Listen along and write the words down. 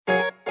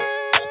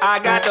I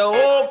got the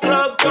whole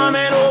club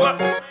coming over.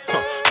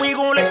 We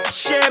gon' let the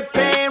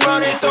champagne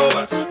run it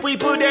over. We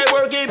put that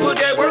work in, put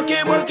that work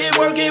in, work in,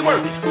 work in,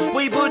 work in.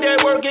 We put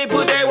that work in,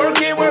 put that work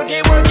in, work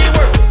in, work in,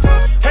 work in.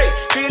 Hey,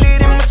 feel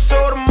it in my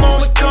soul, the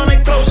moment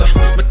coming closer.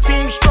 My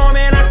team strong,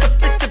 man, I can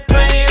fit the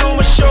pain on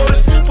my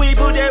shoulders. We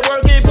put that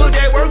work in, put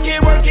that work in,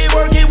 work in,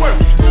 work in, work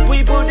in.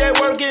 We put that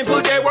work in,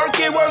 put that work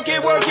in, work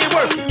in, work in,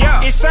 work in. Yeah,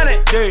 it's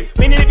Sunday,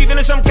 meaning if you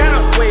feeling some kind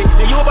of way,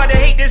 then you about to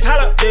hate this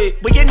holiday.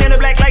 We getting in the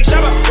black like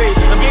Shabba, face.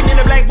 I'm getting in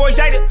the black voice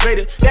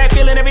activated. That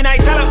feeling every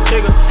night, tell her,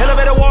 nigga.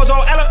 Elevator walls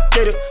all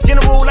elevated.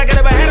 General like I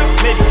never had a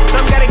nigga.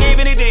 Some gotta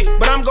give any dick,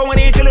 but I'm going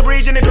in till it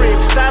breeze in the crib.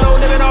 Silo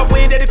living off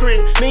wind at the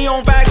crib. Me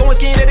on fire going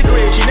skin at the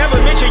crib. She never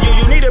mentioned you,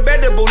 you need a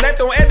better boo. Left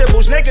on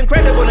edibles, neck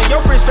incredible, and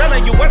your friends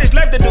felling you. What is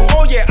left to do?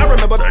 Oh yeah, I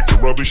remember. Back to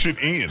rub this shit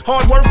in.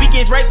 Hard work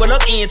begins right where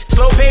luck ends.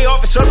 Slow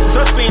payoff is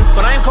suspend.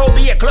 But I ain't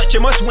Kobe at clutch,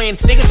 you must win.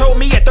 Niggas told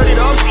me at 30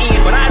 the ups in,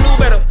 but I knew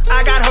better.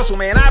 I got hustle,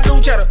 man, I blew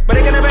cheddar. But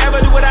they can never ever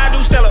do what I do,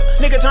 stellar.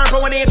 Nigga turn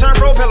pro and then turn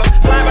propeller.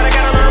 Fly, but I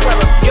gotta learn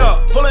weather. Yeah,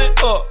 pulling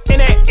up, and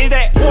that is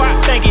that who I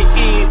think it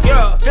is.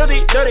 Yeah,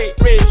 filthy, dirty,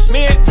 rich,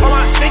 men on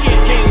my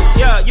stinking king.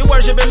 Yeah, you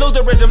worshiping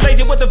loserism,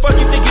 lazy. What the fuck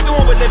you think you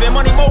doing with living?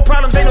 Money, more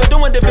problems, ain't no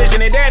doing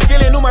division. And that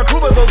feeling knew my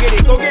crew, but go get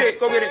it, go get it,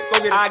 go get it, go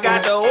get it. I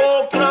got the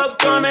whole club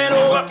coming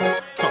over.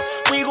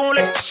 We gon'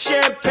 let the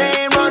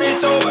champagne run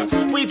it over.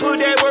 We put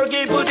that work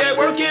in, put that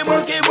work in,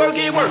 work in, work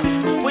in, work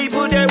in. We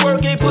put that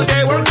work in, put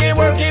that work in,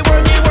 work in,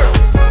 work in, work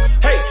in.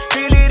 Hey,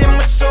 feel it in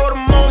my soul, the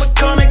moment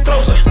coming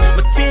closer.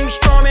 My team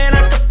strong, man,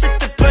 I can fit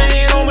the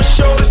pain on my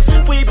shoulders.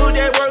 We put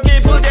that work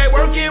in, put that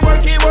work in,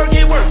 work in, work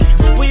in, work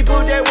in. We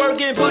put that work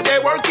in, put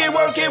that work in,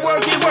 work in,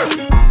 work in, work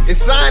in. It's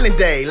signing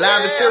day,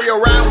 live in stereo,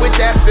 riding with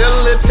that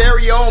feeling. Lil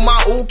Terry on my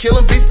ooh,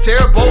 killing beats,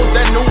 terrible,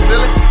 that new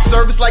villain.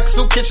 Service like a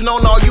soup kitchen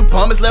on all you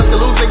pummers. Left to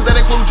lose niggas that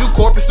include you,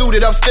 corporate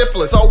suited up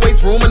stiflers.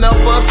 Always room enough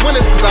for us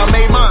winners, cause I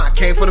made mine.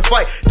 Came for the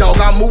fight,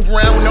 dog, I move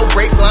around with no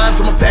break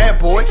lines. I'm a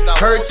bad boy,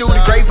 heard through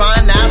the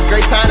grapevine. Now it's a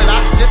great time that I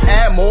should just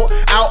add more.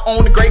 Out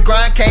on the great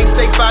grind, can't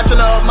take 5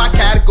 trying to up my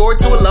category.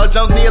 To a love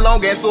Jones, knee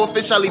long and so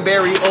officially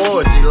berry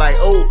orgy. Like,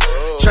 oh,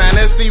 trying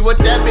to see what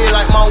that be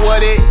like, mom,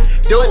 what it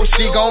do.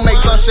 She gon' make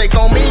some shake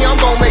on me, I'm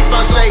gon' make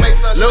some shake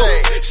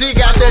loose. She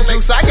got that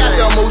juice, I got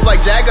the moves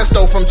like Jagger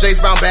stole from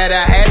Jace Brown Bad.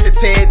 I had to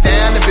tear it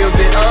down to build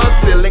it up.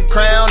 Spilling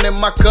crown in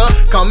my cup,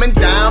 coming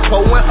down,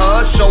 pouring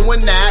up,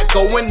 showing that,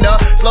 going up.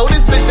 Slow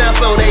this bitch down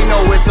so they know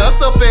it's us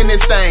up in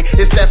this thing.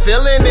 It's that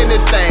feeling in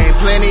this thing.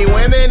 Plenty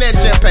women and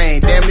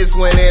champagne, damn it's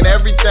winning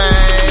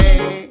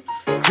everything.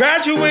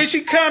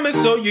 Graduation coming,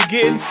 so you're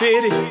getting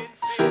fitted.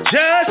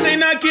 Just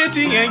ain't not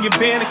guilty and you've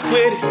been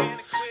acquitted.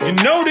 You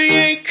know they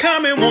ain't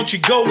coming, won't you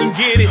go and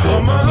get it?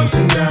 All my ups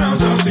and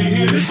downs, I'm still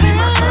here to see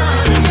my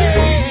signing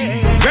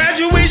day.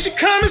 Graduation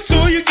coming,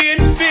 so you're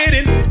getting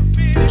fitted.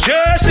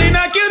 Just ain't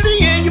not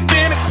guilty and you've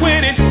been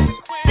acquitted.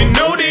 You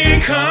know they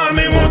ain't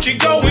coming, won't you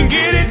go